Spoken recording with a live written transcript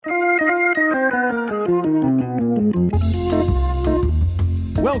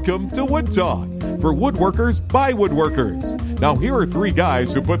Welcome to Wood Talk for woodworkers by woodworkers. Now here are three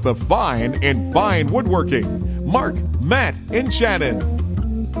guys who put the fine in fine woodworking. Mark, Matt, and Shannon.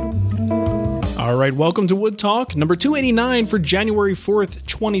 All right, welcome to Wood Talk, number 289 for January 4th,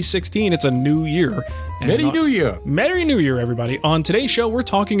 2016. It's a new year. Merry New Year. Merry New Year, everybody. On today's show, we're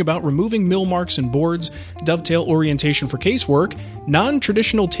talking about removing mill marks in boards, dovetail orientation for casework,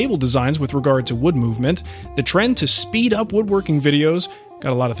 non-traditional table designs with regard to wood movement, the trend to speed up woodworking videos,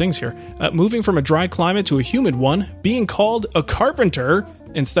 got a lot of things here, moving from a dry climate to a humid one, being called a carpenter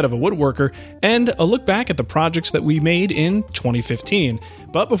instead of a woodworker, and a look back at the projects that we made in 2015.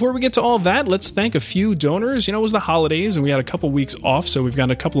 But before we get to all that, let's thank a few donors. You know, it was the holidays, and we had a couple weeks off, so we've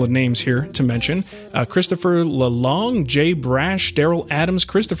got a couple of names here to mention. Christopher Lalong, Jay Brash, Daryl Adams,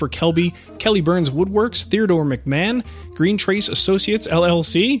 Christopher Kelby, Kelly Burns Woodworks, Theodore McMahon, Green Trace Associates,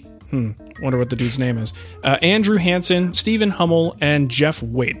 LLC, wonder what the dude's name is. Andrew Hansen, Stephen Hummel, and Jeff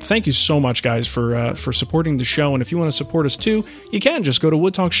Waite. Thank you so much, guys, for supporting the show. And if you want to support us too, you can just go to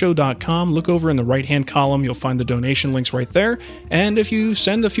woodtalkshow.com. Look over in the right-hand column. You'll find the donation links right there. And if you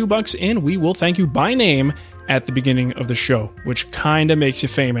send a few bucks in, we will thank you by name at the beginning of the show, which kind of makes you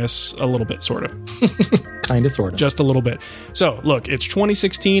famous a little bit, sort of. Kind of, sort of. Just a little bit. So, look, it's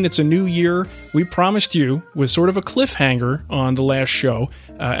 2016. It's a new year. We promised you, with sort of a cliffhanger on the last show,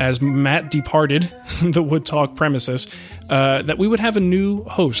 as Matt departed the Wood Talk premises, that we would have a new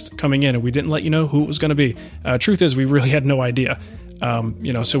host coming in, and we didn't let you know who it was going to be. Truth is, we really had no idea.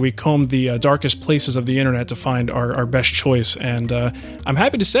 So we combed the darkest places of the internet to find our best choice. And I'm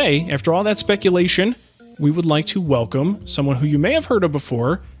happy to say, after all that speculation, we would like to welcome someone who you may have heard of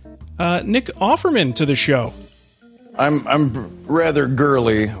before, Nick Offerman, to the show. I'm rather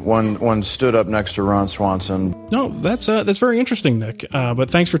girly. One stood up next to Ron Swanson. No, that's very interesting, Nick.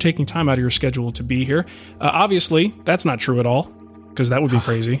 But thanks for taking time out of your schedule to be here. Obviously, that's not true at all, because that would be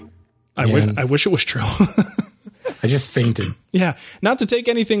crazy. I wish it was true. I just fainted. Yeah, not to take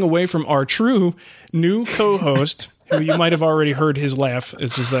anything away from our true new co-host, who you might have already heard his laugh.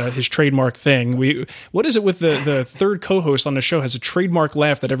 It's just his trademark thing. What is it with the third co-host on the show has a trademark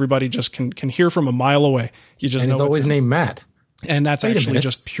laugh that everybody just can hear from a mile away. You just know it's always named Matt. And that's actually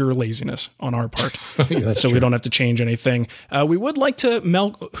just pure laziness on our part. Yeah, so true. We don't have to change anything. We would like to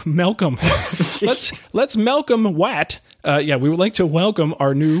Malcolm. let's Malcolm Watt. We would like to welcome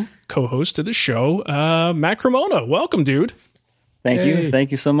our new co-host to the show, Matt Cremona. Welcome, dude. Thank you.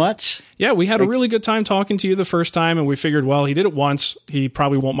 Thank you so much. Yeah, we had a really good time talking to you the first time, and we figured, well, he did it once. He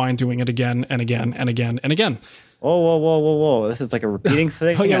probably won't mind doing it again and again and again and again. Whoa. This is like a repeating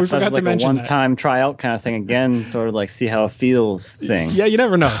thing? Oh, yeah, we forgot to mention that. Like a one-time tryout kind of thing again, sort of like see how it feels thing. Yeah, you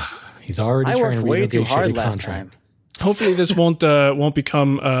never know. He's already trying to way too hard last contract. time. Hopefully this won't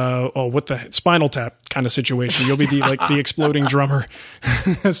become what the Spinal Tap kind of situation. You'll be the exploding drummer.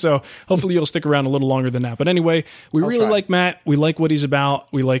 So hopefully you'll stick around a little longer than that. But anyway, we really like Matt. We like what he's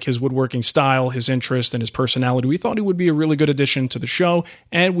about. We like his woodworking style, his interest, and his personality. We thought he would be a really good addition to the show,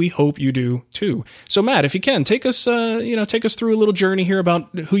 and we hope you do too. So Matt, if you can, take us through a little journey here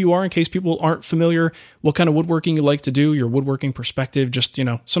about who you are in case people aren't familiar, what kind of woodworking you like to do, your woodworking perspective, just,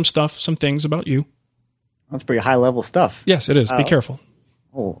 some things about you. That's pretty high-level stuff. Yes, it is. Be careful.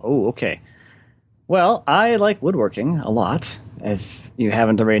 Okay. Well, I like woodworking a lot, if you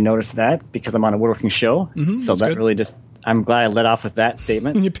haven't already noticed that, because I'm on a woodworking show. Mm-hmm, so that good. Really I'm glad I led off with that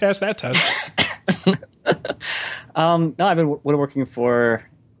statement. You passed that test. No, I've been woodworking for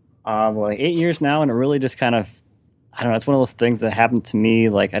 8 years now, and it really just kind of, I don't know, it's one of those things that happened to me,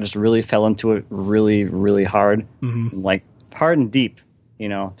 like I just really fell into it really, really hard. Mm-hmm. Like, hard and deep,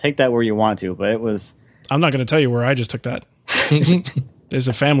 take that where you want to, but it was... I'm not going to tell you where I just took that. There's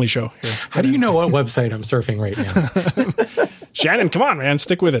a family show here. How do you know what website I'm surfing right now? Shannon, come on, man.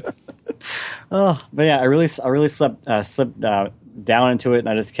 Stick with it. But yeah, I really slipped down into it, and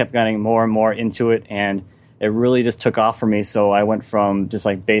I just kept getting more and more into it, and it really just took off for me. So I went from just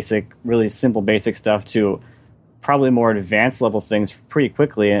like really simple basic stuff to probably more advanced level things pretty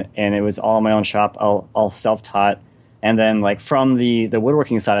quickly, and it was all in my own shop, all self-taught. And then, like, from the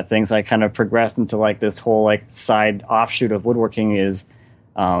woodworking side of things, I kind of progressed into, like, this whole, like, side offshoot of woodworking is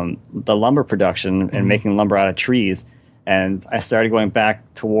the lumber production and making lumber out of trees. And I started going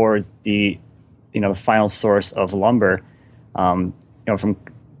back towards the final source of lumber, from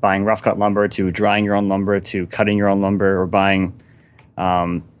buying rough cut lumber to drying your own lumber to cutting your own lumber or buying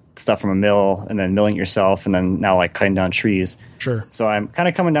stuff from a mill and then milling it yourself and then now, like, cutting down trees. Sure. So I'm kind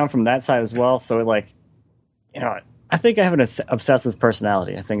of coming down from that side as well. So, I think I have an obsessive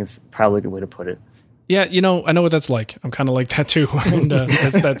personality. I think it's probably a good way to put it. Yeah, I know what that's like. I'm kind of like that too, and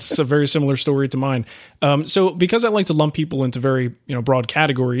that's a very similar story to mine. So because I like to lump people into very broad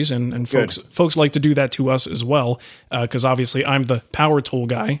categories, and folks like to do that to us as well, because obviously I'm the power tool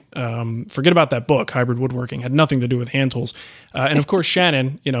guy. Forget about that book, Hybrid Woodworking, had nothing to do with hand tools, and of course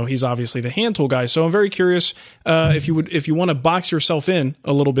Shannon, he's obviously the hand tool guy. So I'm very curious if you want to box yourself in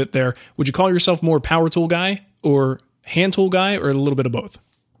a little bit there, would you call yourself more power tool guy or hand tool guy, or a little bit of both?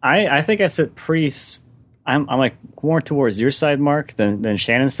 I think I sit pretty. I'm like more towards your side, Mark, than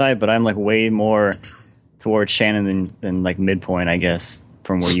Shannon's side, but I'm like way more towards Shannon than like midpoint, I guess,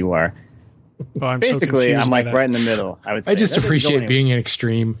 from where you are. Oh, Basically, I'm like right in the middle. I would say. I just appreciate being an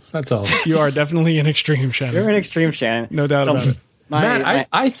extreme. That's all. You are definitely an extreme, Shannon. You're an extreme, Shannon. No doubt about it. Matt,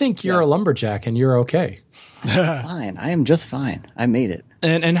 I think you're a lumberjack and you're okay. Fine. I am just fine. I made it.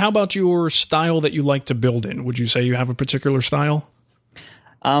 And how about your style that you like to build in? Would you say you have a particular style?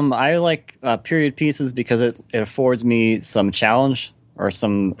 I like period pieces because it affords me some challenge or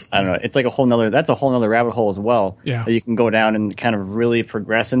some, I don't know, it's like that's a whole nother rabbit hole as well that you can go down and kind of really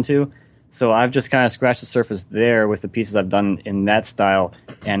progress into. So I've just kind of scratched the surface there with the pieces I've done in that style,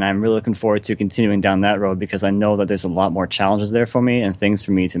 and I'm really looking forward to continuing down that road because I know that there's a lot more challenges there for me and things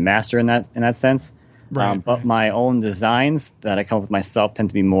for me to master in that sense. But my own designs that I come up with myself tend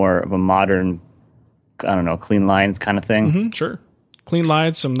to be more of a modern, I don't know, clean lines kind of thing. Mm-hmm, sure. Clean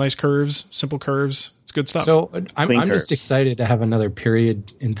lines, some nice curves, simple curves. It's good stuff. So I'm just excited to have another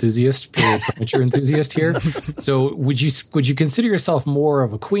period furniture enthusiast here. So would you consider yourself more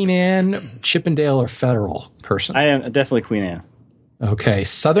of a Queen Anne, Chippendale, or Federal person? I am definitely Queen Anne. Okay,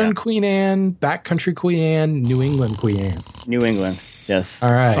 Southern Queen Anne, Backcountry Queen Anne, New England Queen Anne. New England, yes.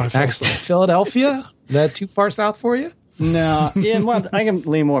 All right, excellent. Philadelphia? Is that too far south for you? No, I can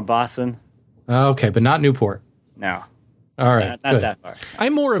lean more Boston. Okay, but not Newport. No. All right, not that far.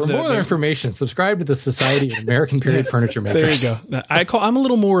 I'm more of For more information, subscribe to the Society of American Period Furniture Makers. There you go. I'm a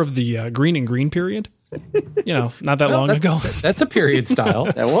little more of the green and green period. Not that long ago. That's a period style.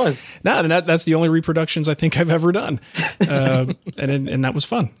 That was. No, that's the only reproductions I think I've ever done, and that was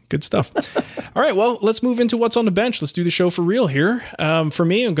fun. Good stuff. All right, well, let's move into what's on the bench. Let's do the show for real here. For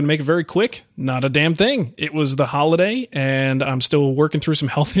me, I'm going to make it very quick. Not a damn thing. It was the holiday, and I'm still working through some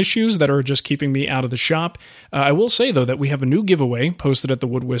health issues that are just keeping me out of the shop. I will say, though, that we have a new giveaway posted at The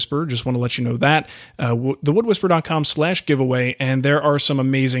Wood Whisperer. Just want to let you know that. thewoodwhisperer.com/giveaway, and there are some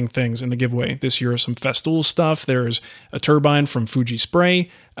amazing things in the giveaway. This year, some Festool stuff. There's a turbine from Fuji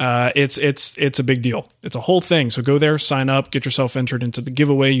Spray. It's a big deal. It's a whole thing. So go there, sign up, get yourself entered into the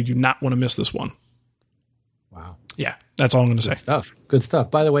giveaway. You do not want to miss this one. Wow. Yeah, that's all I'm going to say. Good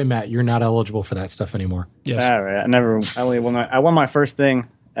stuff. By the way, Matt, you're not eligible for that stuff anymore. Yes. All right. I won my first thing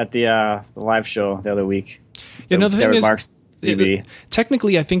at the live show the other week. Yeah, no, the thing is, Mark's TV.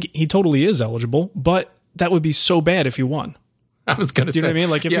 Technically, I think he totally is eligible, but that would be so bad if he won. I was going to say, you know what I mean?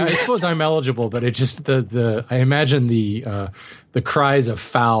 Like, if I suppose I'm eligible, but it just I imagine the cries of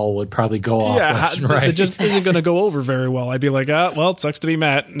foul would probably go off left and right. It just isn't going to go over very well. I'd be like, well, it sucks to be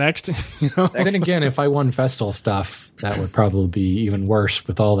Matt. Next. Then again, if I won Festool stuff, that would probably be even worse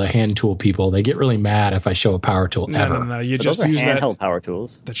with all the hand tool people. They get really mad if I show a power tool ever. No. You But just those are use that. handheld power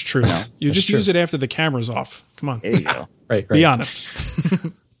tools. That's true. You just use it after the camera's off. Come on. There you go. Right. Be honest.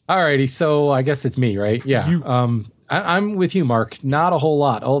 All righty. So I guess it's me, right? Yeah. I'm with you, Mark. Not a whole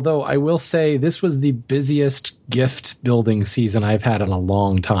lot. Although I will say this was the busiest gift building season I've had in a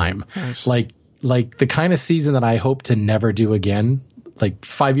long time. Nice. Like the kind of season that I hope to never do again. Like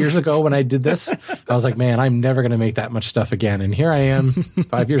 5 years ago when I did this, I was like, man, I'm never going to make that much stuff again. And here I am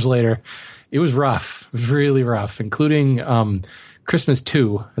 5 years later. It was rough. It was really rough, including Christmas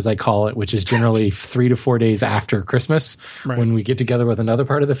 2, as I call it, which is generally 3 to 4 days after Christmas when we get together with another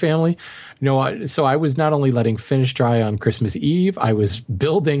part of the family. So I was not only letting finish dry on Christmas Eve, I was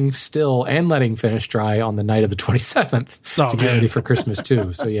building still and letting finish dry on the night of the 27th to get ready for Christmas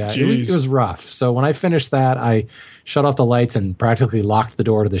 2. So yeah, it was rough. So when I finished that, I shut off the lights and practically locked the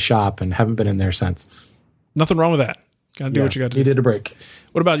door to the shop and haven't been in there since. Nothing wrong with that. Got to do what you got to do. Needed a break.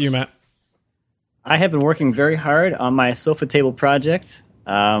 What about you, Matt? I have been working very hard on my sofa table project.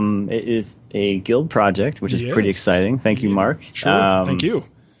 It is a guild project, which is pretty exciting. Thank you, Mark. Sure. Thank you.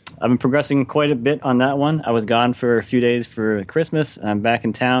 I've been progressing quite a bit on that one. I was gone for a few days for Christmas. I'm back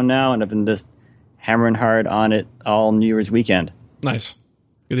in town now, and I've been just hammering hard on it all New Year's weekend. Nice.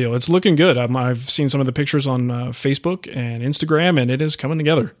 Good deal. It's looking good. I've seen some of the pictures on Facebook and Instagram, and it is coming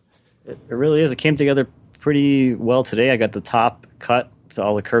together. It really is. It came together pretty well today. I got the top cut, so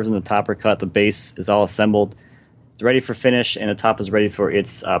all the curves in the top are cut. The base is all assembled. It's ready for finish, and the top is ready for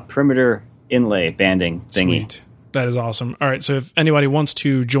its perimeter inlay banding thingy. Sweet. That is awesome. All right. So if anybody wants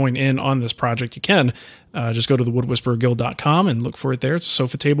to join in on this project, you can just go to the woodwhispererguild.com and look for it there. It's a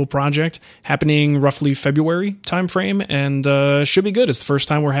sofa table project happening roughly February timeframe, and should be good. It's the first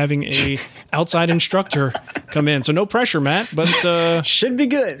time we're having a outside instructor come in. So no pressure, Matt, but should be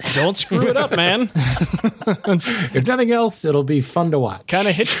good. Don't screw it up, man. If nothing else, it'll be fun to watch. Kind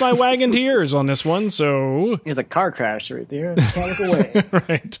of hitched my wagon to yours on this one. So there's a car crash right there. Can't look away.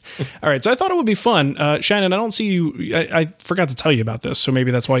 Right. All right. So I thought it would be fun. Shannon, I don't see you. I forgot to tell you about this, so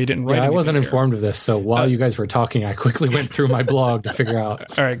maybe that's why you didn't write. Yeah, I wasn't here. informed of this, so while you guys were talking, I quickly went through my blog to figure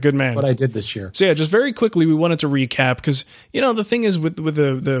out. All right, good man. What I did this year. So yeah, just very quickly, we wanted to recap because the thing is with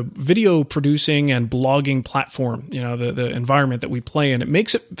the video producing and blogging platform, the environment that we play in, it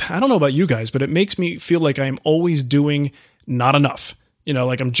makes it. I don't know about you guys, but it makes me feel like I'm always doing not enough.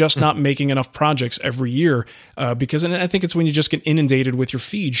 Like I'm just not making enough projects every year because, and I think it's when you just get inundated with your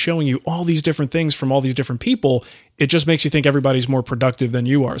feed showing you all these different things from all these different people, it just makes you think everybody's more productive than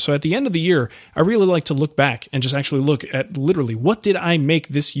you are. So at the end of the year, I really like to look back and just actually look at literally what did I make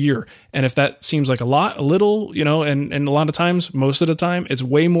this year? And if that seems like a lot, a little, and a lot of times, most of the time, it's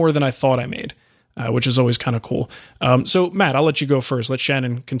way more than I thought I made. Which is always kind of cool. So Matt, I'll let you go first. Let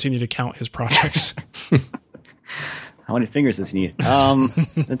Shannon continue to count his projects. How many fingers does he need?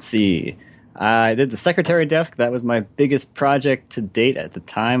 Let's see. I did the secretary desk. That was my biggest project to date at the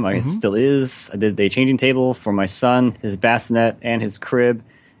time. It still is. I did the changing table for my son, his bassinet, and his crib.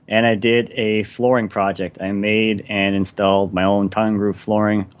 And I did a flooring project. I made and installed my own tongue groove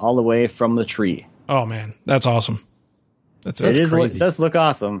flooring all the way from the tree. Oh, man. That's awesome. That's crazy. It does look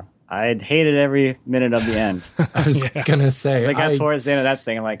awesome. I hated every minute of the end. I was gonna say, I got towards the end of that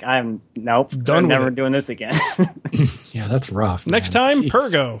thing. I'm like, I'm never doing this again. Yeah, that's rough. Next time,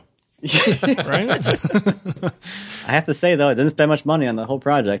 Pergo. Right? I have to say though, I didn't spend much money on the whole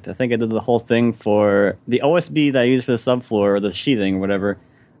project. I think I did the whole thing for the OSB that I used for the subfloor or the sheathing or whatever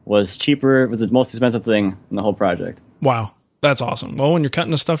was cheaper. It was the most expensive thing in the whole project. Wow, that's awesome. Well, when you're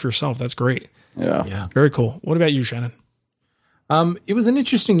cutting the stuff yourself, that's great. Yeah, very cool. What about you, Shannon? It was an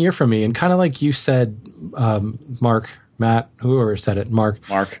interesting year for me, and kind of like you said, Matt, whoever said it, Mark.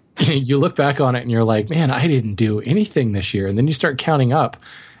 You look back on it and you're like, man, I didn't do anything this year. And then you start counting up,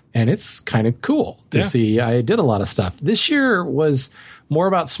 and it's kind of cool to see I did a lot of stuff. This year was more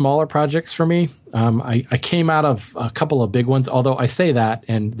about smaller projects for me. I came out of a couple of big ones, although I say that,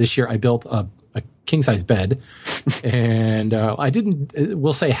 and this year I built a king-size bed, and I didn't,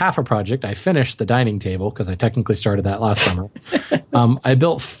 we'll say half a project. I finished the dining table because I technically started that last summer. I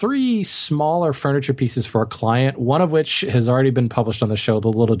built 3 smaller furniture pieces for a client, one of which has already been published on the show, the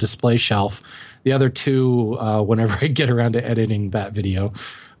little display shelf. The other 2, whenever I get around to editing that video,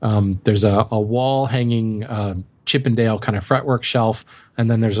 there's a wall hanging Chippendale kind of fretwork shelf, and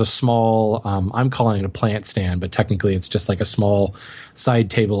then there's a small, I'm calling it a plant stand, but technically it's just like a small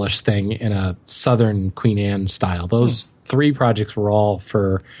side table-ish thing in a Southern Queen Anne style. Those 3 projects were all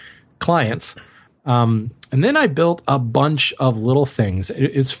for clients. And then I built a bunch of little things.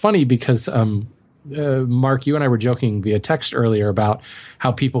 It's funny because Mark, you and I were joking via text earlier about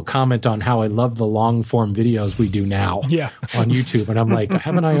how people comment on how I love the long form videos we do now on YouTube. And I'm like,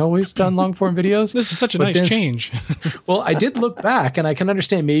 haven't I always done long form videos? This is such a nice change. Well, I did look back and I can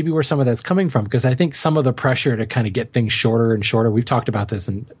understand maybe where some of that's coming from, because I think some of the pressure to kind of get things shorter and shorter. We've talked about this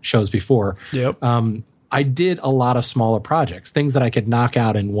in shows before. Yep. I did a lot of smaller projects, things that I could knock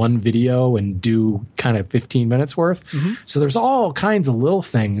out in one video and do kind of 15 minutes worth. Mm-hmm. So there's all kinds of little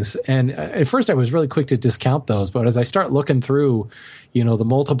things. And at first I was really quick to discount those. But as I start looking through, the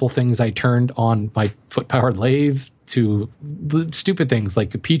multiple things I turned on my foot-powered lathe to the stupid things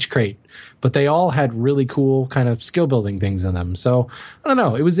like a peach crate, but they all had really cool kind of skill building things in them. So I don't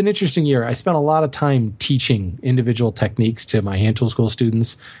know. It was an interesting year. I spent a lot of time teaching individual techniques to my hand tool school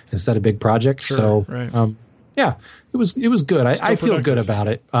students instead of big projects. Sure, so right. Yeah, it was good. I feel good about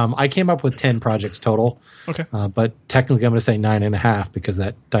it. I came up with 10 projects total. Okay. But technically I'm going to say 9.5 because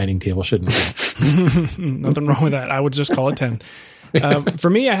that dining table shouldn't be. Nothing wrong with that. I would just call it 10. For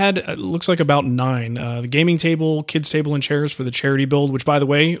me, I had, looks like about 9. The gaming table, kids table and chairs for the charity build, which by the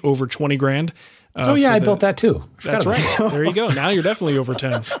way, over 20 grand. I built that too. That's right. There you go. Now you're definitely over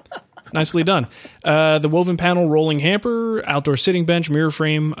 10. Nicely done. The woven panel rolling hamper, outdoor sitting bench, mirror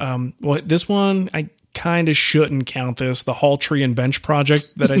frame. This one, I kind of shouldn't count this. The hall tree and bench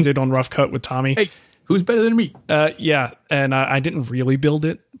project that I did on Rough Cut with Tommy. Hey, who's better than me? Yeah. And I didn't really build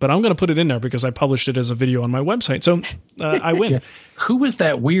it, but I'm going to put it in there because I published it as a video on my website. So I win. Yeah. Who was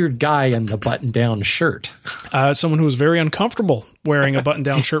that weird guy in the button-down shirt? Someone who was very uncomfortable wearing a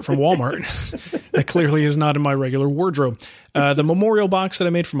button-down shirt from Walmart. That clearly is not in my regular wardrobe. The memorial box that I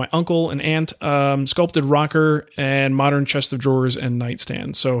made for my uncle and aunt, sculpted rocker and modern chest of drawers and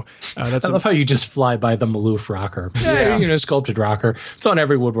nightstand. So that's. I love how you just fly by the Maloof rocker. Yeah. Sculpted rocker. It's on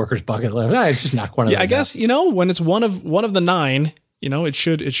every woodworker's bucket list. It's just not one of those. I guess when it's one of the 9. It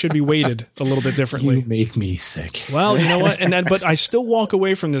should be weighted a little bit differently. You make me sick. Well, you know what? But I still walk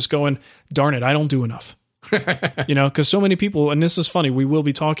away from this going, darn it, I don't do enough. Because so many people, and this is funny, we will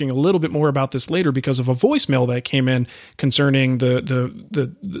be talking a little bit more about this later because of a voicemail that came in concerning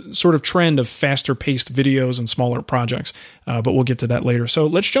the sort of trend of faster paced videos and smaller projects. But we'll get to that later. So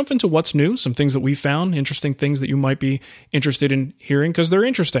let's jump into what's new, some things that we found, interesting things that you might be interested in hearing because they're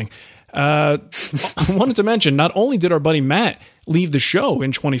interesting. I wanted to mention, not only did our buddy Matt leave the show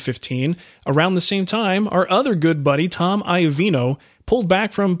in 2015, around the same time, our other good buddy, Tom Iovino, pulled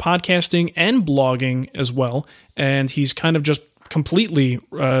back from podcasting and blogging as well. And he's kind of just completely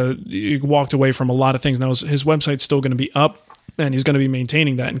walked away from a lot of things. Now, his website's still going to be up, and he's going to be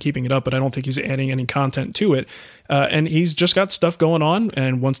maintaining that and keeping it up, but I don't think he's adding any content to it. And he's just got stuff going on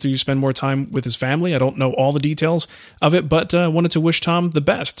and wants to spend more time with his family. I don't know all the details of it, but wanted to wish Tom the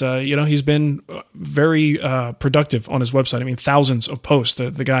best. He's been very productive on his website. I mean, thousands of posts.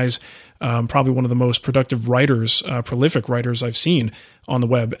 The guy's probably one of the most productive writers, prolific writers I've seen on the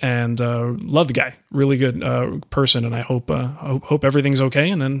web, and love the guy. Really good person, and I hope everything's okay,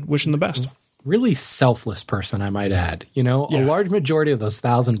 and then wish him the best. Really selfless person, I might add. A large majority of those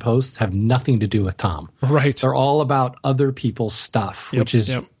 1,000 posts have nothing to do with Tom. Right. They're all about other people's stuff, which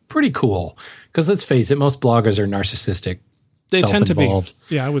is pretty cool. Because let's face it, most bloggers are narcissistic. They tend to be.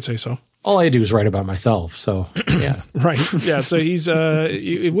 Yeah, I would say so. All I do is write about myself. So, yeah. Right. Yeah. So he's,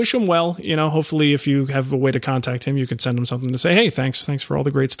 you wish him well. Hopefully if you have a way to contact him, you can send him something to say, hey, thanks for all the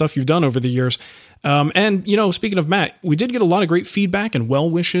great stuff you've done over the years. And speaking of Matt, we did get a lot of great feedback and well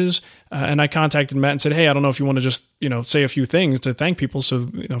wishes. And I contacted Matt and said, hey, I don't know if you want to just, say a few things to thank people. So,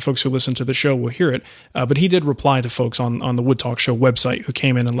 folks who listen to the show will hear it. But he did reply to folks on the Wood Talk Show website who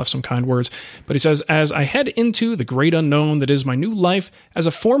came in and left some kind words. But he says, as I head into the great unknown that is my new life as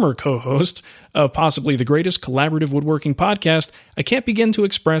a former co-host of possibly the greatest collaborative woodworking podcast, I can't begin to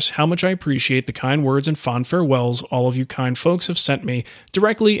express how much I appreciate the kind words and fond farewells all of you kind folks have sent me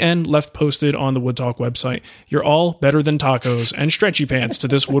directly and left posted on the Wood Talk website. You're all better than tacos and stretchy pants to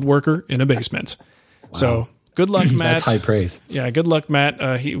this woodworker in a basement. Wow. So good luck, Matt. That's high praise. Yeah, good luck,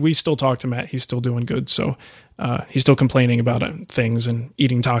 Matt. We still talk to Matt. He's still doing good. So he's still complaining about things and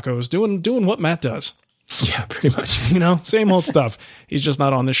eating tacos, doing what Matt does. Yeah, pretty much. Same old stuff. He's just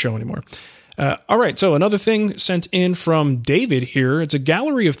not on this show anymore. All right, so another thing sent in from David here. It's a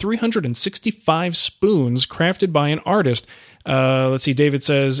gallery of 365 spoons crafted by an artist. Let's see, David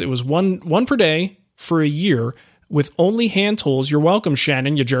says it was one per day for a year with only hand tools. You're welcome,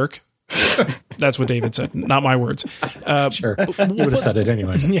 Shannon, you jerk. That's what David said, not my words. Sure, you would have said it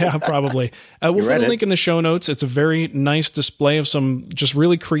anyway. Yeah, probably. We'll put a link in the show notes. It's a very nice display of some just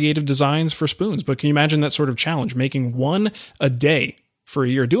really creative designs for spoons. But can you imagine that sort of challenge, making one a day for a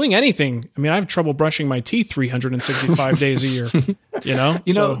year, doing anything? I mean, I have trouble brushing my teeth 365 days a year.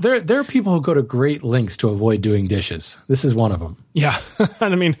 There are people who go to great lengths to avoid doing dishes. This is one of them. Yeah,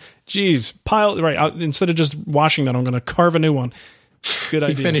 and I mean, geez, instead of just washing that, I'm going to carve a new one. Good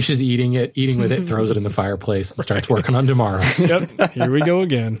idea. He finishes eating with it, throws it in the fireplace, and starts working on tomorrow. Yep, here we go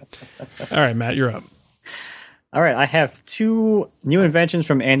again. All right, Matt, you're up. All right, I have 2 new inventions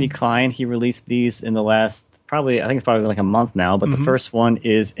from Andy Klein. He released these in the last, I think it's probably like a month now, but the first one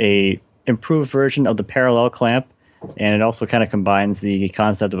is a improved version of the parallel clamp, and it also kind of combines the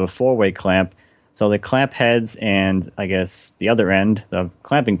concept of a 4-way clamp. So the clamp heads and, I guess, the other end, the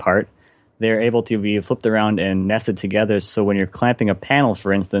clamping part, they're able to be flipped around and nested together. So when you're clamping a panel,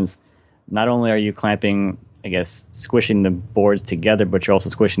 for instance, not only are you clamping, I guess, squishing the boards together, but you're also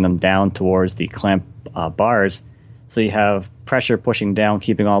squishing them down towards the clamp bars. So you have pressure pushing down,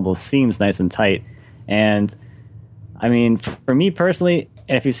 keeping all those seams nice and tight. And I mean, for me personally,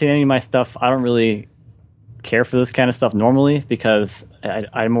 and if you've seen any of my stuff, I don't really care for this kind of stuff normally because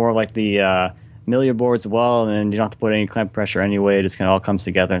I'm more like the mill your boards well, and then you don't have to put any clamp pressure anyway. It just kind of all comes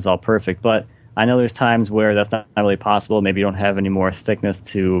together and it's all perfect. But I know there's times where that's not really possible. Maybe you don't have any more thickness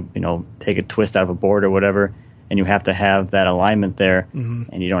to, take a twist out of a board or whatever, and you have to have that alignment there,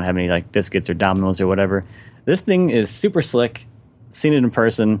 and you don't have any like biscuits or dominoes or whatever. This thing is super slick. Seen it in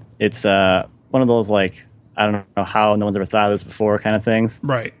person. It's one of those like, I don't know how no one's ever thought of this before kind of things.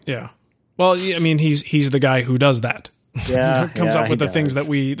 Right. Yeah. Well, I mean, he's the guy who does that. Yeah, comes up with he the things does.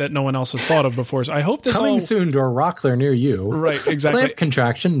 that no one else has thought of before. So I hope this Coming all soon to a Rockler near you. right, exactly. Clamp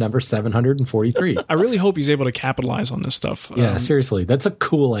contraction number 743. I really hope he's able to capitalize on this stuff. Yeah, seriously, that's a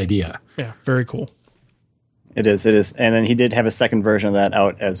cool idea. Yeah, very cool. It is. And then he did have a second version of that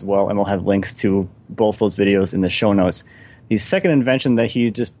out as well, and we'll have links to both those videos in the show notes. The second invention that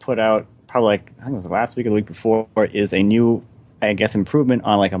he just put out, probably like, I think it was last week or the week before, is a new, I guess, improvement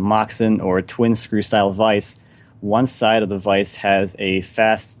on like a Moxon or a twin screw style vise. One side of the vise has a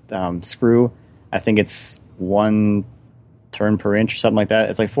fast screw. I think it's 1 turn per inch or something like that.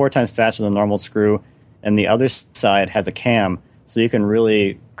 It's like 4 times faster than a normal screw. And the other side has a cam, so you can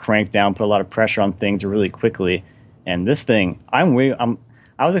really crank down, put a lot of pressure on things really quickly. And this thing, I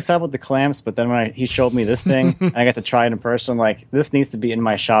was excited with the clamps, but then when he showed me this thing, and I got to try it in person, like, this needs to be in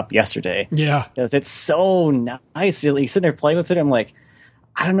my shop yesterday. Yeah. Because it's so nice. You're sitting there playing with it, I'm like,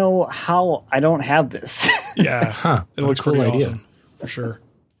 I don't know how I don't have this. Yeah. It looks cool pretty idea. awesome. For sure.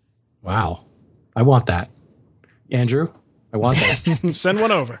 Wow. I want that. Andrew, I want that. Send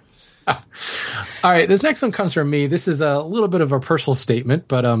one over. All right, this next one comes from me. This is a little bit of a personal statement,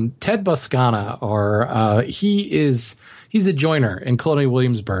 but Ted Buscana, he's a joiner in Colonial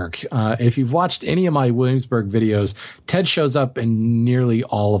Williamsburg. If you've watched any of my Williamsburg videos, Ted shows up in nearly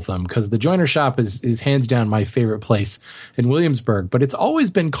all of them because the joiner shop is hands down my favorite place in Williamsburg, but it's always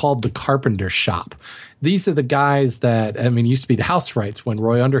been called the Carpenter Shop. These are the guys that, used to be the House Wrights when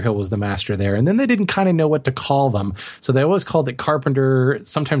Roy Underhill was the master there, and then they didn't kind of know what to call them, so they always called it Carpenter.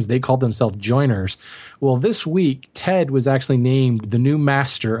 Sometimes they called themselves joiners. Well, this week, Ted was actually named the new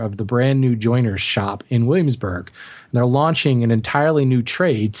master of the brand new joiners shop in Williamsburg. And they're launching an entirely new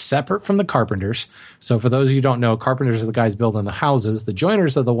trade separate from the carpenters. So for those of you who don't know, carpenters are the guys building the houses. The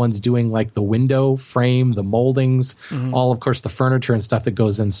joiners are the ones doing like the window frame, the moldings, all, of course, the furniture and stuff that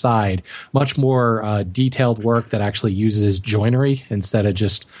goes inside. Much more detailed work that actually uses joinery instead of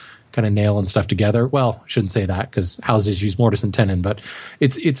just kind of nailing stuff together. Well, I shouldn't say that because houses use mortise and tenon, but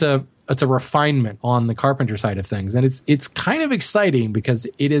it's a refinement on the carpenter side of things. And it's kind of exciting because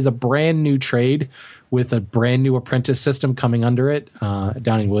it is a brand new trade with a brand new apprentice system coming under it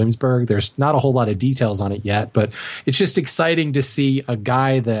down in Williamsburg. There's not a whole lot of details on it yet, but it's just exciting to see a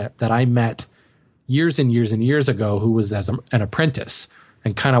guy that I met years and years and years ago who was as an apprentice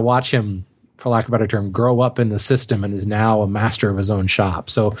and kind of watch him, for lack of a better term, grow up in the system and is now a master of his own shop.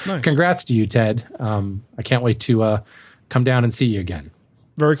 So Congrats to you, Ted. I can't wait to come down and see you again.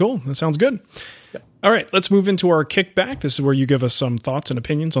 Very cool. That sounds good. All right, let's move into our kickback. This is where you give us some thoughts and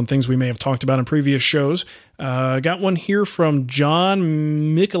opinions on things we may have talked about in previous shows. Got one here from John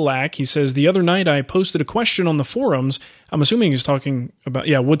Mikulak. He says, the other night I posted a question on the forums. I'm assuming he's talking about,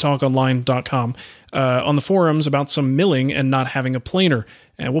 woodtalkonline.com, on the forums about some milling and not having a planer.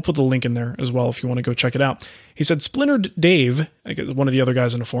 And we'll put the link in there as well if you want to go check it out. He said Splintered Dave, I guess one of the other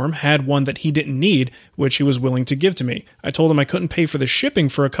guys in the forum, had one that he didn't need, which he was willing to give to me. I told him I couldn't pay for the shipping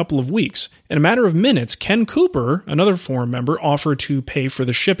for a couple of weeks. In a matter of minutes, Ken Cooper, another forum member, offered to pay for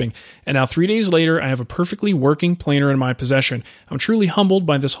the shipping. And now 3 days later, I have a perfectly working planer in my possession. I'm truly humbled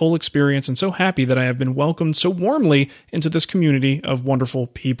by this whole experience and so happy that I have been welcomed so warmly into this community of wonderful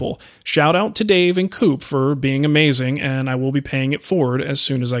people. Shout out to Dave and Coop for being amazing, and I will be paying it forward as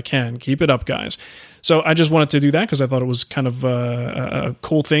soon as I can. Keep it up, guys. So I just wanted to do that because I thought it was kind of a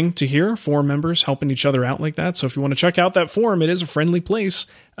cool thing to hear, forum members helping each other out like that. So if you want to check out that forum, it is a friendly place,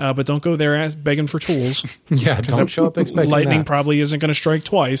 but don't go there begging for tools. Yeah, don't show up expecting lightning that. probably isn't going to strike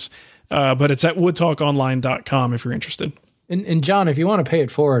twice, but it's at woodtalkonline.com if you're interested. And John, if you want to pay it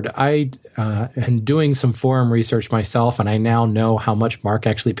forward, I am doing some forum research myself, and I now know how much Mark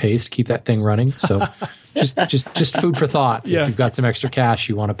actually pays to keep that thing running. So just food for thought. Yeah. If you've got some extra cash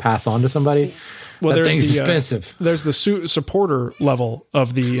you want to pass on to somebody, Well, that there's thing's the, expensive. There's the supporter level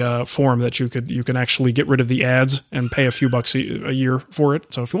of the forum that you can actually get rid of the ads and pay a few bucks a year for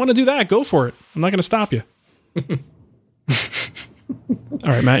it. So if you want to do that, go for it. I'm not going to stop you.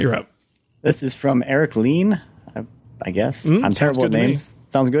 All right, Matt, you're up. This is from Eric Lean, I guess. I'm terrible at names.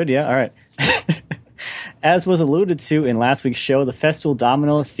 Sounds good, yeah. All right. As was alluded to in last week's show, the Festool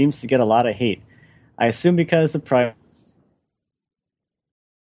Domino seems to get a lot of hate. I assume because the price.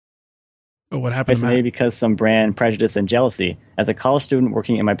 Oh, what happened to Matt? Maybe because some brand prejudice and jealousy. As a college student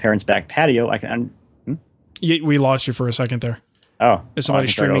working in my parents' back patio, I can. We lost you for a second there. Oh, is somebody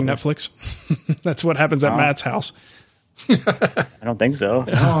streaming Netflix? That's what happens at Matt's house. I don't think so.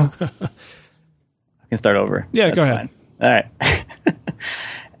 No. I can start over. Yeah, That's go ahead. Fine. All right.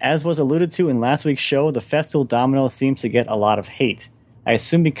 As was alluded to in last week's show, the Festool Domino seems to get a lot of hate. I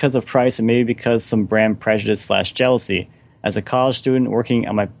assume because of price and maybe because some brand prejudice / jealousy. As a college student working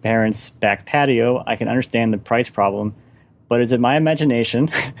on my parents' back patio, I can understand the price problem, but is it my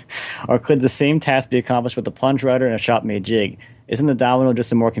imagination, or could the same task be accomplished with a plunge router and a shop-made jig? Isn't the domino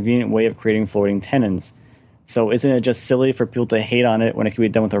just a more convenient way of creating floating tenons? So isn't it just silly for people to hate on it when it can be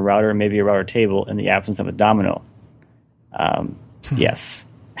done with a router and maybe a router table in the absence of a domino? Yes.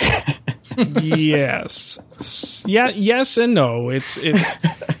 Yes. Yeah. Yes and no. It's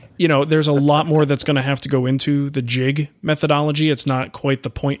there's a lot more that's going to have to go into the jig methodology. It's not quite the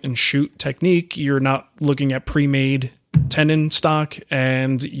point and shoot technique. You're not looking at pre-made tenon stock,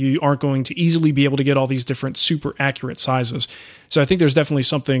 and you aren't going to easily be able to get all these different super accurate sizes. So I think there's definitely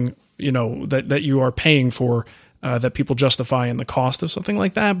something, that you are paying for, that people justify in the cost of something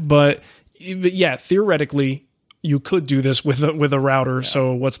like that. But yeah, theoretically, you could do this with a router. Yeah.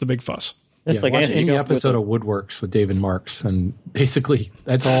 So what's the big fuss? It's like watch any episode of Woodworks with David Marks, and basically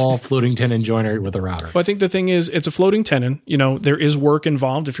that's all floating tenon joiner with a router. Well, I think the thing is, it's a floating tenon. There is work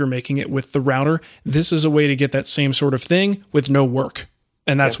involved if you're making it with the router. This is a way to get that same sort of thing with no work,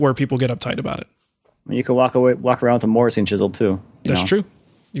 and that's where people get uptight about it. You can walk around with a Morrison chisel too. That's true.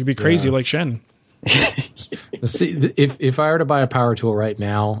 You'd be crazy like Shannon. See, if I were to buy a power tool right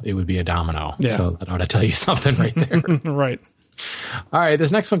now, it would be a domino. Yeah. So that ought to tell you something right there. Right. All right, this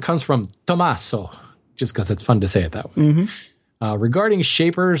next one comes from Tommaso, just because it's fun to say it that way. Mm-hmm. Regarding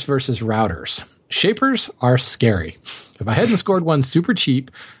shapers versus routers. Shapers are scary. If I hadn't scored one super cheap,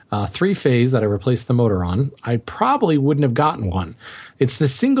 3-phase that I replaced the motor on, I probably wouldn't have gotten one. It's the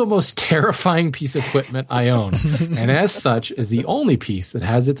single most terrifying piece of equipment I own, and as such is the only piece that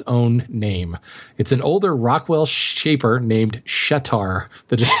has its own name. It's an older Rockwell shaper named Shatar,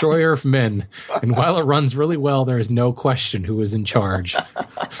 the destroyer of men, and while it runs really well, there is no question who is in charge.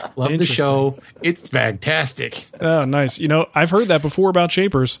 Love the show. It's fantastic. Oh, nice. I've heard that before about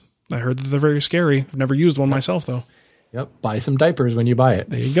shapers. I heard that they're very scary. I've never used one myself, though. Yep. Buy some diapers when you buy it.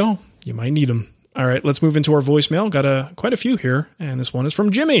 There you go. You might need them. All right, let's move into our voicemail. Got quite a few here, and this one is from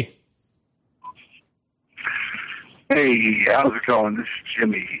Jimmy. Hey, how's it going? This is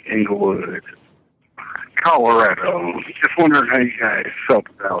Jimmy Inglewood, Colorado. Just wondering how you guys felt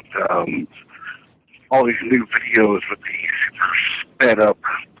about all these new videos with the super sped up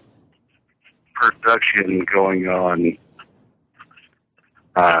production going on.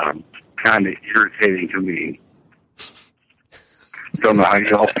 Kind of irritating to me. Don't know how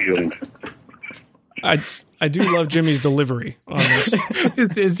y'all feel. I do love Jimmy's delivery on this.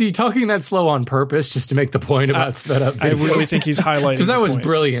 Is he talking that slow on purpose just to make the point about sped up videos? I really think he's highlighting because that was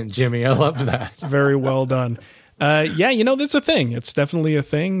brilliant, Jimmy. I loved that. Very well done. That's a thing. It's definitely a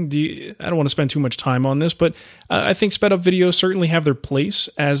thing. I don't want to spend too much time on this, but I think sped up videos certainly have their place.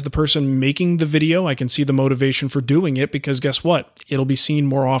 As the person making the video, I can see the motivation for doing it because guess what? It'll be seen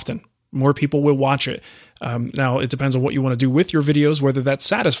more often. More people will watch it. Now, it depends on what you want to do with your videos, whether that's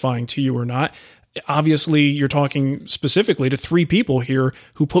satisfying to you or not. Obviously, you're talking specifically to 3 people here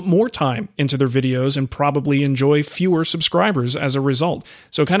who put more time into their videos and probably enjoy fewer subscribers as a result.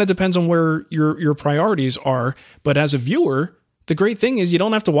 So it kind of depends on where your priorities are. But as a viewer, the great thing is you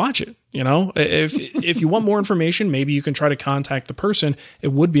don't have to watch it. If you want more information, maybe you can try to contact the person. It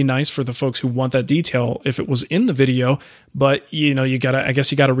would be nice for the folks who want that detail if it was in the video, but I guess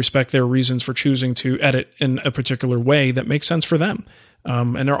you gotta respect their reasons for choosing to edit in a particular way that makes sense for them.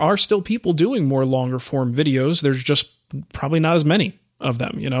 And there are still people doing more longer form videos. There's just probably not as many of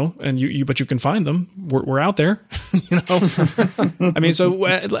them, and but you can find them. We're out there, I mean, so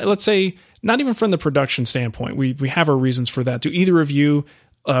let's say not even from the production standpoint, we have our reasons for that. Do either of you,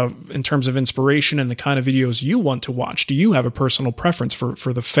 in terms of inspiration and the kind of videos you want to watch, do you have a personal preference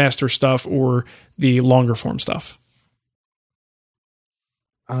for the faster stuff or the longer form stuff?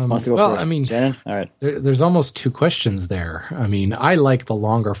 I mean, Shannon? All right. There's almost 2 questions there. I mean, I like the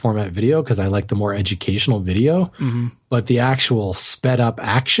longer format video because I like the more educational video, but the actual sped up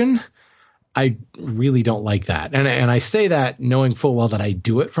action, I really don't like that. And I say that knowing full well that I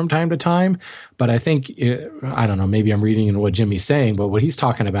do it from time to time, but I think, I don't know, maybe I'm reading into what Jimmy's saying, but what he's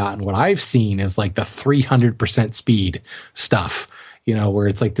talking about and what I've seen is like the 300% speed stuff, where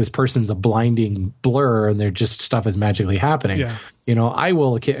it's like this person's a blinding blur and they're just stuff is magically happening. Yeah. I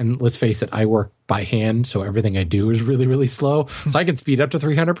will, and let's face it, I work by hand, so everything I do is really, really slow. So I can speed up to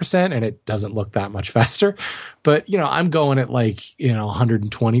 300% and it doesn't look that much faster. But, I'm going at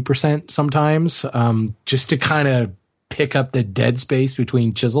 120% sometimes, just to kind of pick up the dead space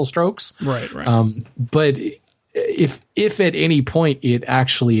between chisel strokes. Right. But if at any point it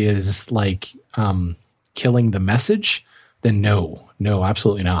actually is killing the message, then no,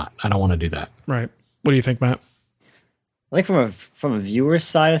 absolutely not. I don't want to do that. Right. What do you think, Matt? I think from a viewer's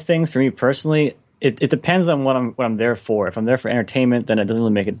side of things, for me personally, it depends on what I'm there for. If I'm there for entertainment, then it doesn't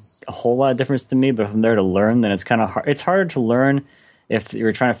really make a whole lot of difference to me. But if I'm there to learn, then it's kind of hard. It's harder to learn if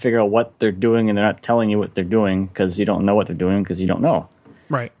you're trying to figure out what they're doing and they're not telling you what they're doing because you don't know what they're doing because you don't know.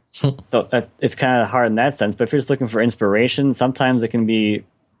 Right. So it's kind of hard in that sense. But if you're just looking for inspiration, sometimes it can be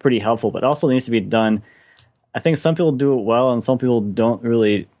pretty helpful. But it also needs to be done. I think some people do it well, and some people don't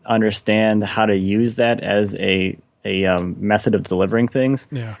really understand how to use that as a method of delivering things.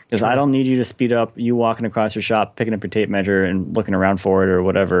 Yeah. Because I don't need you to speed up you walking across your shop, picking up your tape measure and looking around for it or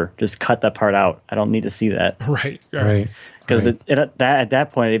whatever. Just cut that part out. I don't need to see that. Right. Because at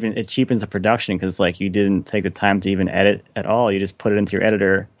that point, it cheapens the production because like you didn't take the time to even edit at all. You just put it into your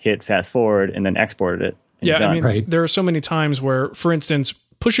editor, hit fast forward, and then exported it. Yeah, I mean, there are so many times where, for instance,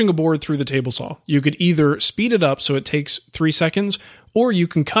 pushing a board through the table saw, you could either speed it up so it takes 3 seconds, or you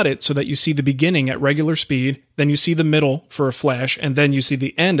can cut it so that you see the beginning at regular speed, then you see the middle for a flash, and then you see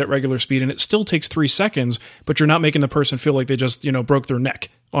the end at regular speed, and it still takes 3 seconds, but you're not making the person feel like they just, broke their neck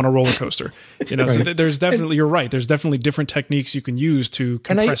on a roller coaster. So there's definitely, you're right, there's definitely different techniques you can use to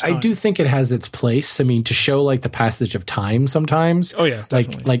compress time. I do think it has its place. I mean, to show like the passage of time sometimes. Oh yeah,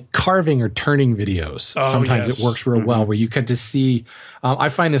 definitely. Like carving or turning videos. Oh, sometimes yes. it works real well where you get to see. I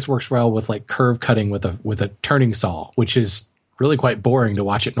find this works well with like curve cutting with a turning saw, which is really quite boring to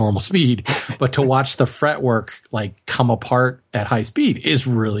watch at normal speed, but to watch the fretwork like come apart at high speed is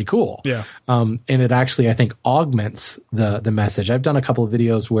really cool. Yeah. And it actually, I think, augments the message. I've done a couple of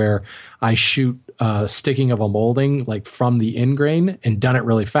videos where I shoot sticking of a molding like from the end grain and done it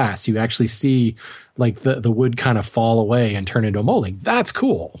really fast. You actually see like the wood kind of fall away and turn into a molding. That's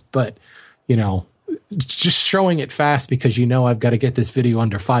cool. But, just showing it fast because I've got to get this video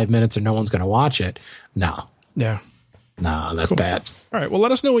under 5 minutes or no one's going to watch it. No. Yeah. No, that's bad. All right. Well,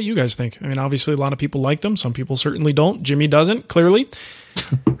 let us know what you guys think. I mean, obviously, a lot of people like them. Some people certainly don't. Jimmy doesn't, clearly.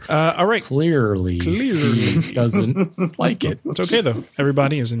 All right. Clearly. He doesn't like it. It's okay, though.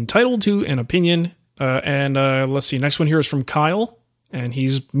 Everybody is entitled to an opinion. And let's see. Next one here is from Kyle, and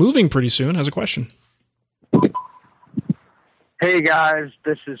he's moving pretty soon. Has a question. Hey, guys.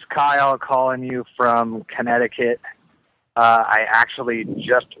 This is Kyle calling you from Connecticut. I actually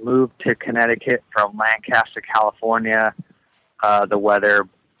just moved to Connecticut from Lancaster, California. The weather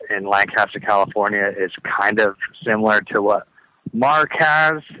in Lancaster, California is kind of similar to what Mark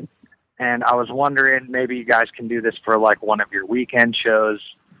has. And I was wondering, maybe you guys can do this for like one of your weekend shows.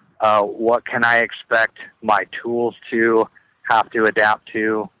 What can I expect my tools to have to adapt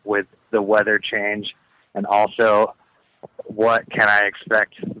to with the weather change? And also, what can I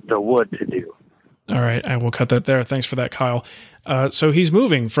expect the wood to do? All right, I will cut that there. Thanks for that, Kyle. So he's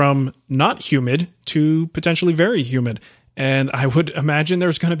moving from not humid to potentially very humid. And I would imagine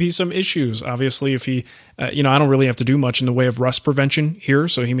there's going to be some issues. Obviously, if he, I don't really have to do much in the way of rust prevention here.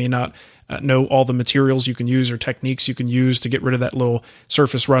 So he may not know all the materials you can use or techniques you can use to get rid of that little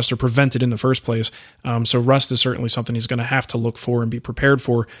surface rust or prevent it in the first place. So rust is certainly something he's going to have to look for and be prepared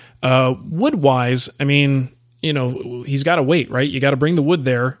for. Wood-wise, I mean, he's got to wait, right? You got to bring the wood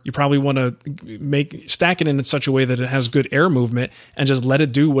there. You probably want to stack it in such a way that it has good air movement and just let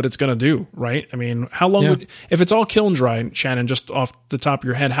it do what it's going to do, right? I mean, how long if it's all kiln dry, Shannon, just off the top of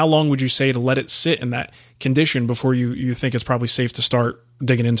your head, how long would you say to let it sit in that condition before you think it's probably safe to start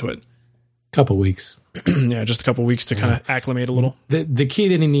digging into it? Couple weeks. Yeah, just a couple weeks to kind of acclimate a little. The key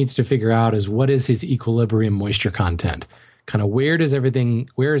that he needs to figure out is what is his equilibrium moisture content? Kind of where is everything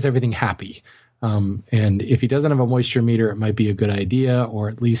happy? And if he doesn't have a moisture meter, it might be a good idea, or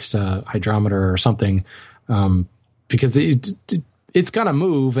at least a hydrometer or something, because it's going to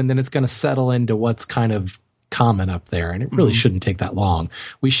move and then it's going to settle into what's kind of common up there. And it really shouldn't take that long.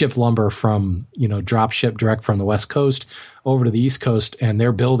 We ship lumber from, drop ship direct from the West Coast over to the East Coast, and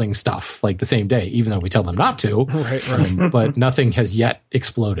they're building stuff like the same day, even though we tell them not to. Right. But nothing has yet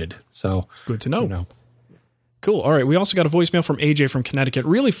exploded. So good to know. Cool. All right. We also got a voicemail from AJ from Connecticut.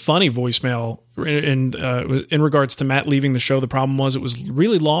 Really funny voicemail in regards to Matt leaving the show. The problem was it was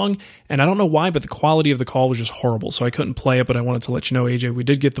really long, and I don't know why, but the quality of the call was just horrible. So I couldn't play it, but I wanted to let you know, AJ, we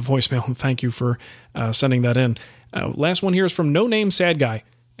did get the voicemail, and thank you for sending that in. Last one here is from No Name Sad Guy,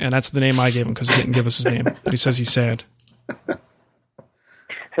 and that's the name I gave him because he didn't give us his name, but he says he's sad.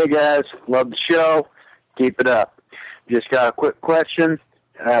 Hey, guys. Love the show. Keep it up. Just got a quick question,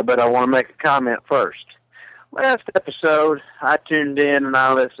 but I want to make a comment first. Last episode, I tuned in and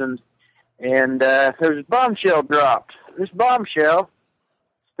I listened, and there was a bombshell dropped. This bombshell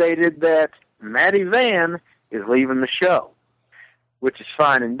stated that Matty Van is leaving the show, which is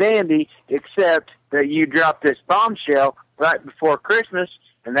fine and dandy, except that you dropped this bombshell right before Christmas,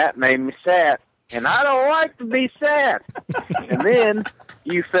 and that made me sad. And I don't like to be sad. And then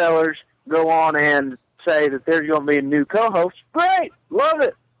you fellers go on and say that there's going to be a new co-host. Great, love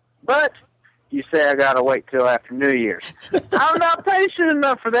it. But you say I got to wait till after New Year's. I'm not patient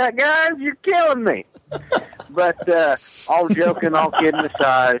enough for that, guys. You're killing me. But all joking, all kidding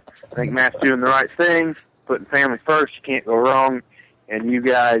aside, I think Matt's doing the right thing, putting family first. You can't go wrong. And you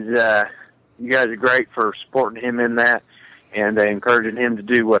guys are great for supporting him in that and encouraging him to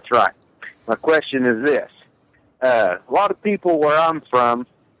do what's right. My question is this. A lot of people where I'm from,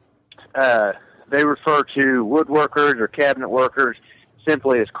 they refer to woodworkers or cabinet workers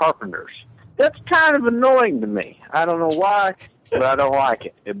simply as carpenters. That's kind of annoying to me. I don't know why, but I don't like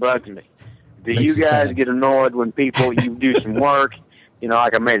it. It bugs me. Do you guys get annoyed when you do some work? You know,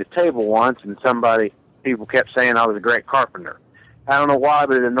 like I made a table once, and people kept saying I was a great carpenter. I don't know why,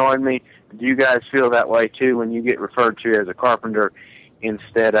 but it annoyed me. Do you guys feel that way, too, when you get referred to as a carpenter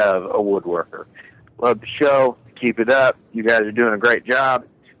instead of a woodworker? Love the show. Keep it up. You guys are doing a great job.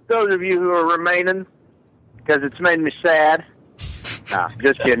 Those of you who are remaining, because it's made me sad. Nah,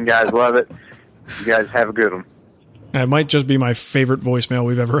 just kidding, guys. Love it. You guys have a good one. It might just be my favorite voicemail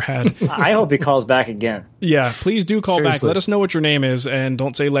we've ever had. I hope he calls back again. Yeah, please do call Seriously. back. Let us know what your name is, and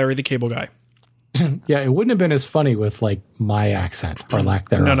don't say Larry the Cable Guy. Yeah, it wouldn't have been as funny with like my accent or lack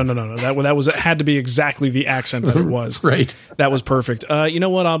thereof. No. That had to be exactly the accent that it was. Right. That was perfect. You know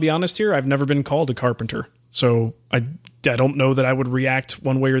what? I'll be honest here. I've never been called a carpenter, so I don't know that I would react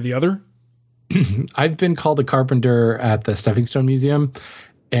one way or the other. I've been called a carpenter at the Stepping Stone Museum,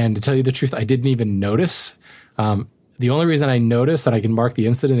 and to tell you the truth, I didn't even notice. The only reason I noticed that I can mark the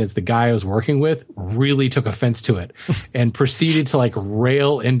incident is the guy I was working with really took offense to it and proceeded to like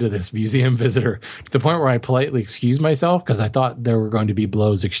rail into this museum visitor to the point where I politely excused myself because I thought there were going to be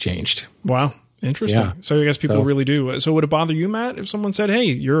blows exchanged. Wow. Interesting. Yeah. So I guess people really do. So would it bother you, Matt, if someone said, hey,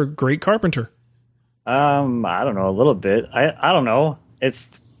 you're a great carpenter? I don't know, a little bit. I don't know. It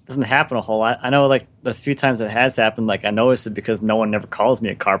doesn't happen a whole lot. I know like the few times it has happened, like I noticed it because no one ever calls me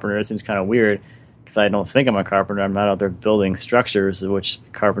a carpenter. It seems kind of weird. Because I don't think I'm a carpenter. I'm not out there building structures, which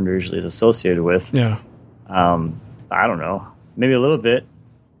carpenter usually is associated with. Yeah. I don't know. Maybe a little bit.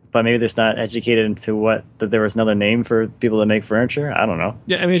 But maybe they're just not educated into that there was another name for people that make furniture. I don't know.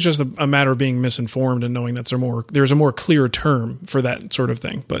 Yeah, I mean, it's just a matter of being misinformed and knowing that there's a more clear term for that sort of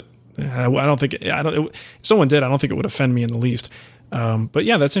thing. But if someone did, I don't think it would offend me in the least. But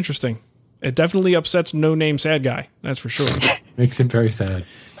yeah, that's interesting. It definitely upsets No Name Sad Guy. That's for sure. Makes him very sad.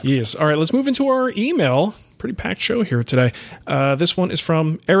 Yes. All right, let's move into our email. Pretty packed show here today. This one is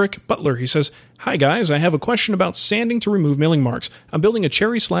from Eric Butler. He says, hi, guys. I have a question about sanding to remove milling marks. I'm building a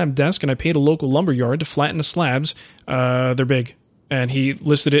cherry slab desk, and I paid a local lumber yard to flatten the slabs. They're big. And he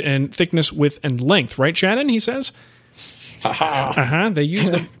listed it in thickness, width, and length. Right, Shannon? He says. They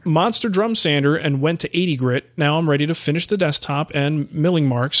used a monster drum sander and went to 80 grit. Now I'm ready to finish the desktop, and milling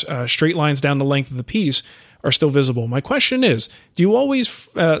marks, straight lines down the length of the piece, are still visible. My question is, do you always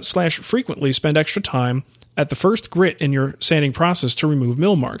 /frequently spend extra time at the first grit in your sanding process to remove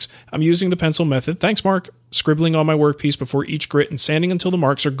mill marks? I'm using the pencil method. Thanks, Mark. Scribbling on my workpiece before each grit and sanding until the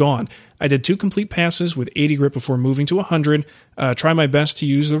marks are gone. I did 2 complete passes with 80 grit before moving to 100. Try my best to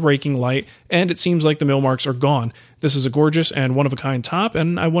use the raking light, and it seems like the mill marks are gone. This is a gorgeous and one-of-a-kind top,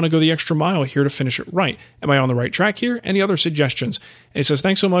 and I want to go the extra mile here to finish it right. Am I on the right track here? Any other suggestions? And he says,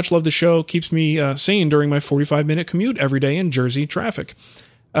 thanks so much. Love the show. Keeps me sane during my 45-minute commute every day in Jersey traffic.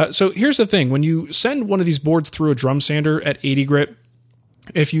 So here's the thing. When you send one of these boards through a drum sander at 80 grit,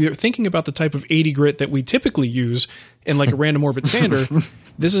 if you're thinking about the type of 80 grit that we typically use in like a random orbit sander,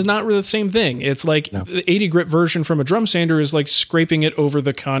 this is not really the same thing. It's like the 80 grit version from a drum sander is like scraping it over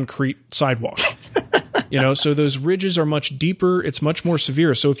the concrete sidewalk. So those ridges are much deeper. It's much more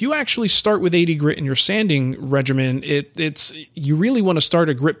severe. So if you actually start with 80 grit in your sanding regimen, you really want to start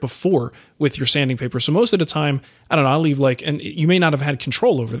a grit before with your sanding paper. So most of the time, I don't know, I'll leave and you may not have had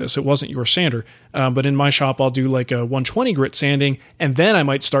control over this. It wasn't your sander. But in my shop, I'll do like a 120 grit sanding, and then I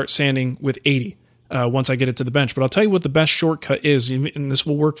might start sanding with 80 once I get it to the bench. But I'll tell you what the best shortcut is, and this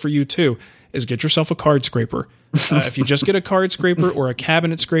will work for you too, is get yourself a card scraper. If you just get a card scraper or a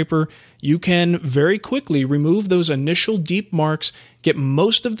cabinet scraper, you can very quickly remove those initial deep marks, get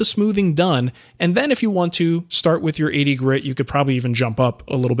most of the smoothing done, and then if you want to start with your 80 grit, you could probably even jump up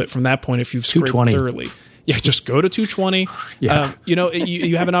a little bit from that point if you've scraped thoroughly. Yeah, just go to 220. Yeah.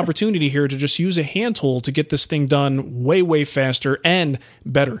 You have an opportunity here to just use a hand tool to get this thing done way, way faster and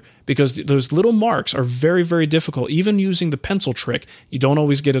better, because those little marks are very, very difficult. Even using the pencil trick, you don't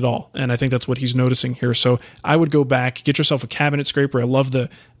always get it all. And I think that's what he's noticing here. So I would go back, get yourself a cabinet scraper. I love the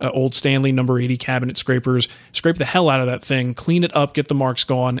old Stanley number 80 cabinet scrapers. Scrape the hell out of that thing, clean it up, get the marks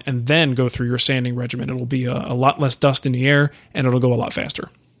gone, and then go through your sanding regimen. It'll be a lot less dust in the air, and it'll go a lot faster.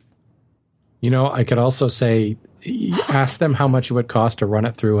 I could also say, ask them how much it would cost to run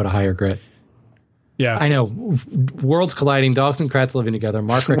it through at a higher grit. Yeah, I know. Worlds colliding, dogs and crats living together.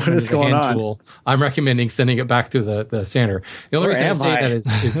 Mark recommended the hand tool. I'm recommending sending it back through the sander. The only reason I say that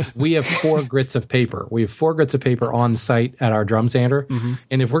is we have 4 grits of paper. We have 4 grits of paper on site at our drum sander. Mm-hmm.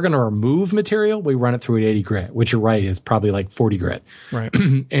 And if we're going to remove material, we run it through at 80 grit, which you're right is probably like 40 grit. Right.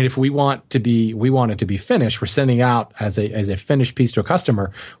 And if we want it to be finished, we're sending out as a finished piece to a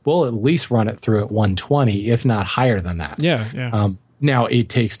customer, we'll at least run it through at 120, if not higher than that. Yeah. Now it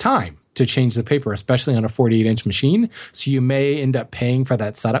takes time to change the paper, especially on a 48-inch machine. So you may end up paying for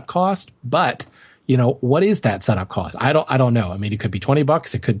that setup cost. But, what is that setup cost? I don't know. I mean, it could be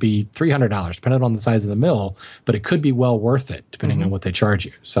 $20. It could be $300, depending on the size of the mill. But it could be well worth it, depending on what they charge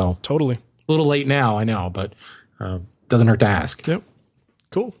you. So totally. A little late now, I know, but doesn't hurt to ask. Yep.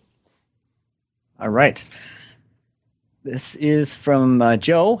 Cool. All right. This is from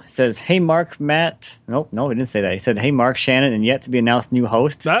Joe. It says, "Hey, Mark, Matt." No, he didn't say that. He said, "Hey, Mark, Shannon, and yet to be announced new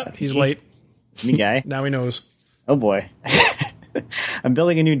host." He's late. Me guy. Now he knows. Oh, boy. I'm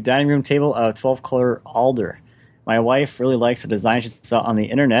building a new dining room table out of 12-color alder. My wife really likes the design she saw on the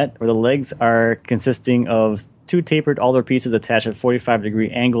internet, where the legs are consisting of 2 tapered alder pieces attached at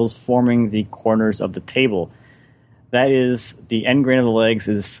 45-degree angles, forming the corners of the table. That is, the end grain of the legs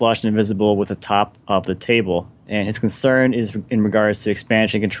is flush and visible with the top of the table. And his concern is in regards to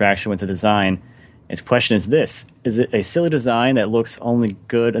expansion and contraction with the design. His question is this: is it a silly design that looks only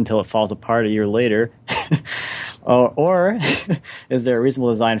good until it falls apart a year later? or is there a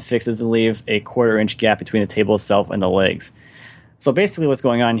reasonable design fix that doesn't leave a 1/4-inch gap between the table itself and the legs? So basically what's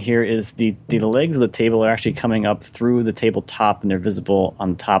going on here is the legs of the table are actually coming up through the tabletop, and they're visible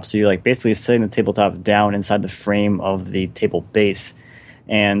on top. So you're basically setting the tabletop down inside the frame of the table base.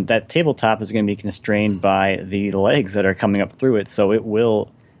 And that tabletop is going to be constrained by the legs that are coming up through it. So it will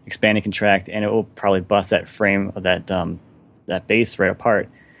expand and contract, and it will probably bust that frame of that base right apart.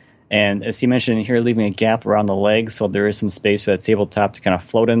 And as he mentioned in here, leaving a gap around the legs so there is some space for that tabletop to kind of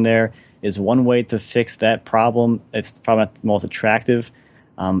float in there is one way to fix that problem. It's probably not the most attractive.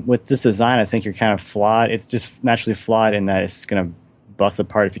 With this design, I think you're kind of flawed. It's just naturally flawed in that it's going to bust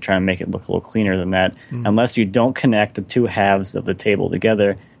apart if you try to make it look a little cleaner than that, unless you don't connect the 2 halves of the table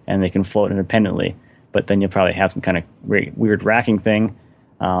together and they can float independently. But then you'll probably have some kind of weird racking thing.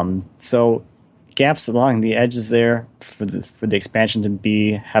 So gaps along the edges there for the expansion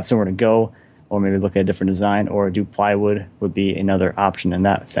to have somewhere to go, or maybe look at a different design, or do plywood would be another option in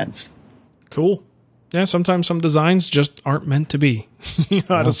that sense. Cool. Yeah, sometimes some designs just aren't meant to be.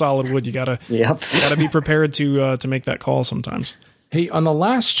 Out of solid wood, you gotta be prepared to make that call sometimes. Hey, on the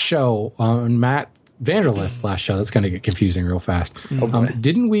last show, on Matt Vanderlist's last show, that's going to get confusing real fast.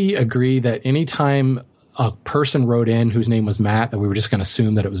 Didn't we agree that anytime a person wrote in whose name was Matt, that we were just going to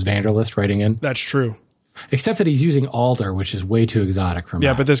assume that it was Vanderlist writing in? That's true. Except that he's using Alder, which is way too exotic for Matt.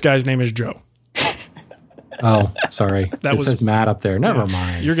 Yeah, but this guy's name is Joe. Oh, sorry. It says Matt up there. Never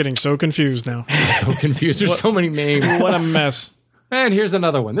mind. You're getting so confused now. So confused. There's so many names. What a mess. And here's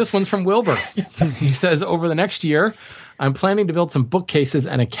another one. This one's from Wilbur. He says, over the next year, I'm planning to build some bookcases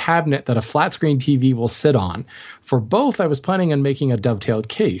and a cabinet that a flat screen TV will sit on. For both, I was planning on making a dovetailed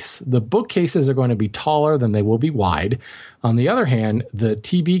case. The bookcases are going to be taller than they will be wide. On the other hand, the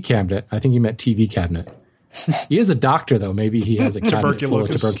TB cabinet, I think he meant TV cabinet. He is a doctor, though. Maybe he has a cabinet full of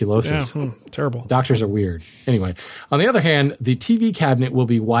tuberculosis. Yeah, terrible. Doctors are weird. Anyway, on the other hand, the TV cabinet will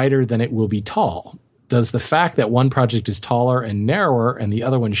be wider than it will be tall. Does the fact that one project is taller and narrower and the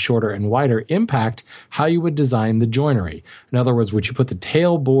other one shorter and wider impact how you would design the joinery? In other words, would you put the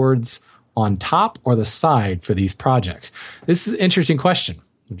tail boards on top or the side for these projects? This is an interesting question,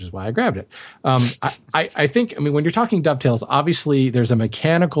 which is why I grabbed it. I think, when you're talking dovetails, obviously there's a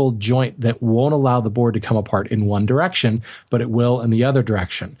mechanical joint that won't allow the board to come apart in one direction, but it will in the other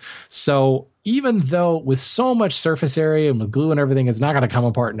direction. So even though with so much surface area and with glue and everything, it's not going to come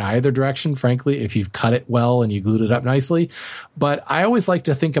apart in either direction, frankly, if you've cut it well and you glued it up nicely. But I always like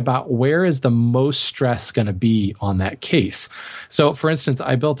to think about where is the most stress going to be on that case. So, for instance,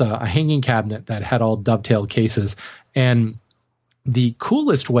 I built a hanging cabinet that had all dovetailed cases, and the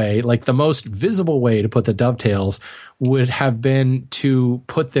coolest way, like the most visible way to put the dovetails would have been to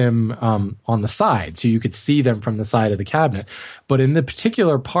put them on the side so you could see them from the side of the cabinet. But in the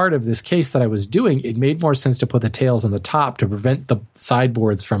particular part of this case that I was doing, it made more sense to put the tails on the top to prevent the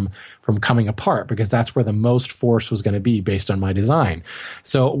sideboards from coming apart, because that's where the most force was going to be based on my design.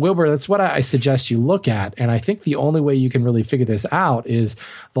 So, Wilbur, that's what I suggest you look at. And I think the only way you can really figure this out is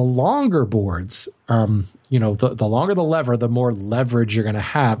the longer boards. the longer the lever, the more leverage you're going to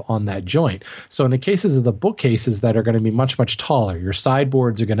have on that joint. So in the cases of the bookcases that are going to be much, much taller, your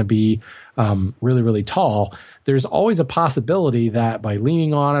sideboards are going to be really, really tall. There's always a possibility that by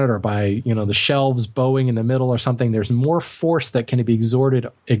leaning on it or by, the shelves bowing in the middle or something, there's more force that can be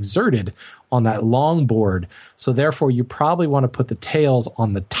exerted on that long board. So therefore, you probably want to put the tails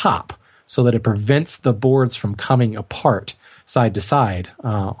on the top so that it prevents the boards from coming apart side to side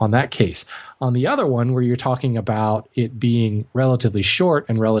on that case. On the other one, where you're talking about it being relatively short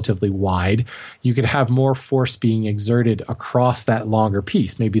and relatively wide, you could have more force being exerted across that longer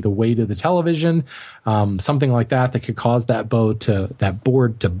piece, maybe the weight of the television, something like that could cause that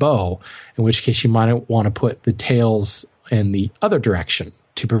board to bow, in which case you might want to put the tails in the other direction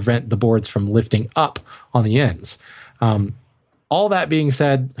to prevent the boards from lifting up on the ends. All that being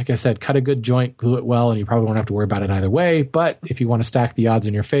said, like I said, cut a good joint, glue it well, and you probably won't have to worry about it either way. But if you want to stack the odds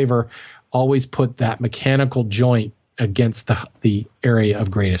in your favor, always put that mechanical joint against the area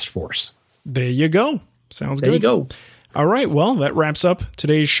of greatest force. There you go. Sounds good. There you go. All right. Well, that wraps up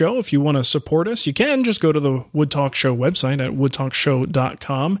today's show. If you want to support us, you can just go to the Wood Talk Show website at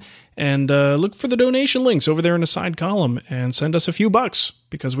woodtalkshow.com and look for the donation links over there in the side column and send us a few bucks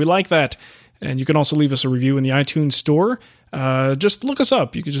because we like that. And you can also leave us a review in the iTunes store. Just look us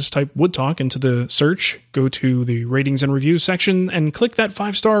up. You can just type Wood Talk into the search, go to the ratings and reviews section, and click that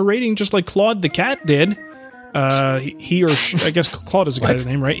 5-star rating, just like Claude the cat did. He or she, I guess Claude is the guy's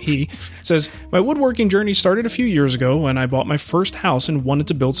name, right? He says, my woodworking journey started a few years ago when I bought my first house and wanted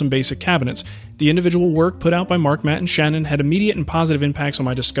to build some basic cabinets. The individual work put out by Mark, Matt, and Shannon had immediate and positive impacts on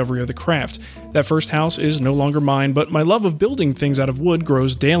my discovery of the craft. That first house is no longer mine, but my love of building things out of wood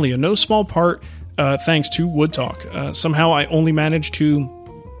grows daily, in no small part thanks to Wood Talk. Somehow I only managed to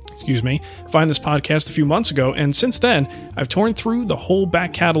find this podcast a few months ago, and since then, I've torn through the whole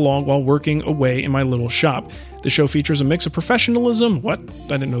back catalog while working away in my little shop. The show features a mix of professionalism, I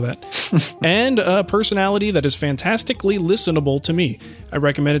didn't know that, and a personality that is fantastically listenable to me. I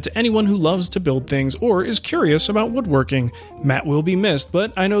recommend it to anyone who loves to build things or is curious about woodworking. Matt will be missed,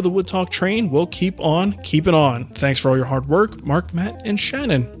 but I know the Wood Talk train will keep on keeping on. Thanks for all your hard work, Mark, Matt, and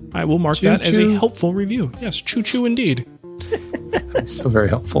Shannon. I will mark that as a helpful review. Yes, choo-choo indeed. So very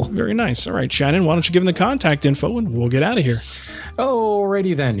helpful. Very nice. All right, Shannon, why don't you give them the contact info and we'll get out of here.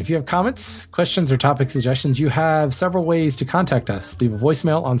 Alrighty then. If you have comments, questions, or topic suggestions, you have several ways to contact us. Leave a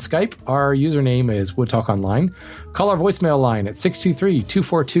voicemail on Skype. Our username is Wood Talk Online. Call our voicemail line at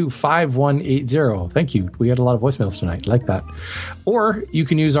 623-242-5180. Thank you. We had a lot of voicemails tonight. Like that. Or you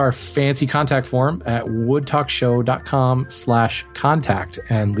can use our fancy contact form at woodtalkshow.com/contact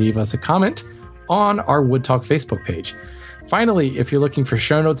and leave us a comment on our Wood Talk Facebook page. Finally, if you're looking for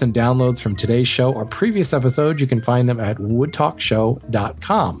show notes and downloads from today's show or previous episodes, you can find them at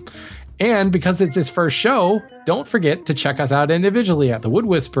woodtalkshow.com. And because it's his first show, don't forget to check us out individually at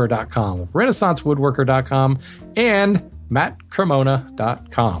thewoodwhisperer.com, renaissancewoodworker.com, and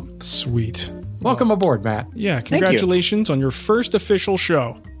mattcremona.com. Sweet. Welcome aboard, Matt. Yeah, congratulations on your first official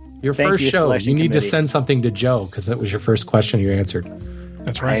show. Your first show. You need to send something to Joe because that was your first question you answered.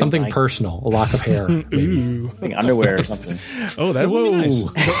 That's right. Something personal, a lock of hair. Ooh. I think underwear or something. Oh, that would be nice.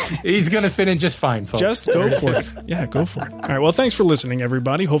 He's going to fit in just fine, folks. Just go for it. Yeah, go for it. All right, well, thanks for listening,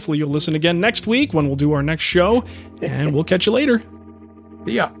 everybody. Hopefully you'll listen again next week when we'll do our next show, and we'll catch you later.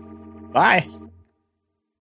 See ya. Bye.